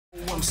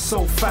I'm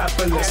so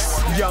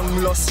fabulous.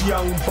 Young lost,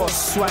 young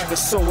boss, swagger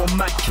so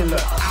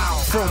immaculate.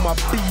 Throw my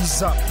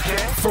B's up,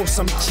 throw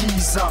some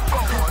G's up.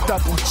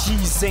 Double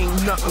G's ain't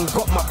nothing,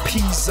 got my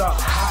P's up.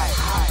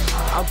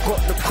 I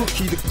got the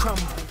cookie, the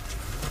crumble.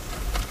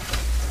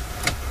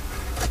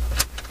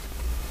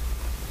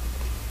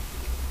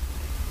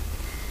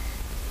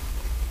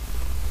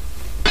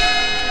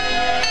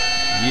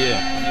 Yeah.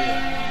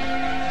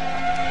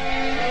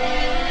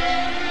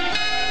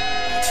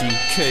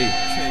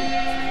 TK.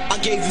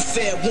 I gave you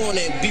fair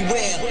warning,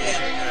 beware.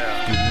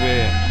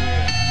 Beware.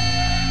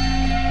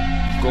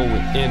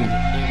 Going in.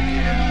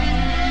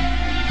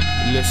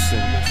 Listen.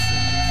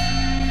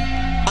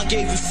 I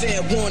gave you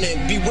fair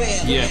warning,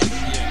 beware.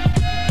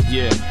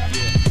 Yeah.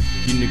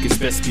 You niggas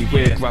best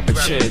beware, grab a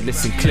chair,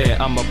 listen clear.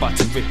 I'm about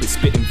to rip it,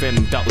 spitting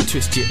venom that will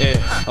twist your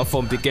ear. I'm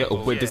from the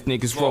ghetto where there's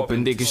niggas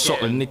robbing, niggas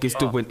shotting, niggas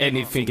doing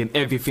anything and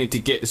everything to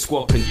get the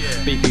swapping.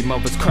 Baby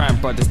mothers crying,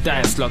 brothers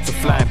dying, slugs are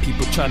flying.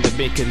 People trying to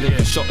make a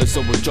living, shotters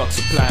over drugs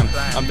supplying.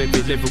 I'm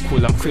very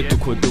lyrical, I'm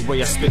critical. The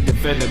way I spit the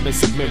venom,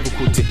 it's a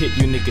miracle to hit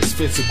you niggas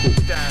physical.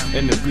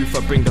 In the booth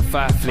I bring the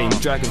fire flame,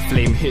 dragon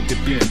flame, hit the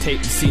booth, take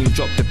the scene,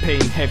 drop the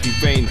pain, heavy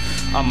rain.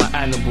 I'm an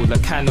animal, a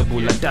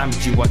cannibal, I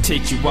damage you, I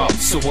take you out.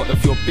 So what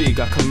if you're big,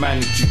 I can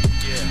manage you.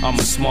 I'm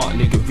a smart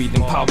nigga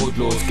reading power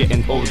laws,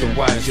 getting older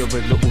wise. You're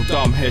a little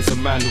dumb, here's a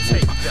manual.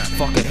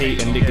 Fuck a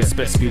hating niggas,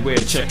 best beware,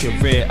 check your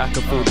rear. I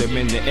can feel them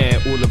in the air,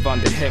 all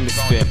around the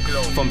hemisphere.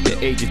 From the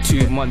age of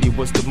 2, money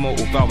was the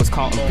motive. I was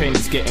counting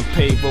pennies, getting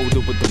paid, rolled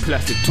with the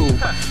plastic tool.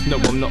 No,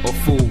 I'm not a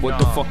fool, what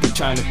the fuck you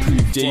trying to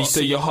prove? Yeah, you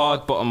say you're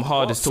hard, but I'm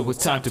harder, so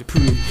it's time to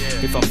prove.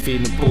 If I'm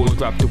feeling bored,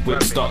 grab the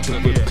whip, start the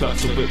whip,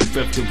 clutch the whip,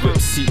 rev the whip,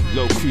 seat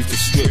low, cruise the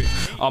strip.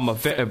 I'm a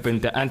veteran,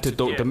 the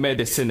antidote, the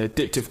medicine,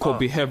 addictive, could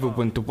be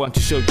heroin, the one to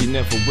show you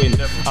never win.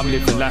 I'm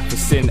living life for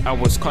sin, I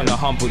was kinda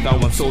humble, now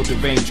I'm so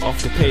deranged.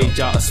 Off the page,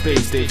 out of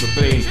space, David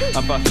Blaine.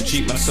 I'm about to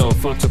cheat myself,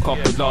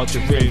 photocopy larger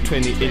rim,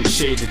 20-inch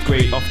shaded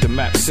grey, off the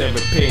map, Sarah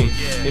Payne.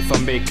 If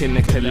I'm making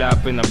a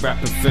collab and I'm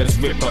rapping first,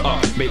 rip it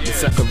up, make the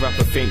second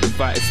rapper think the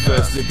right is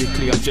first.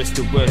 Lyrically I'm just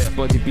the worst,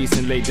 body beats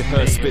and lay the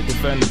hearse, spit the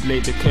venom, lay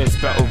the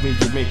curse, battle me,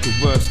 you make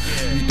it worse.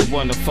 You don't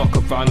wanna fuck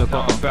around, I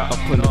got a bat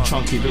up on the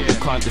chunky little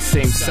cunt, the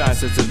same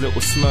size as a little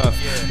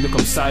smurf. Look,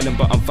 I'm silent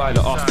but I'm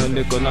violent, after a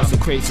nigga not so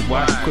crazy,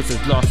 why? Cause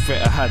his last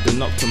threat I had to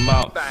knock him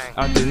out.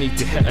 I didn't need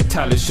to hit a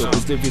talent show,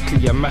 cause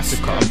lyrically a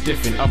massacre. I'm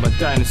different, I'm a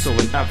dinosaur,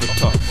 an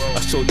avatar. I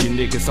showed you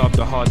niggas I'm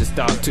the hardest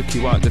out, took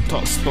you out the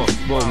top spot.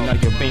 Whoa, now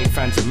your main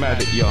fans are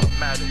mad at ya.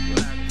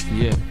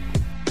 Yeah.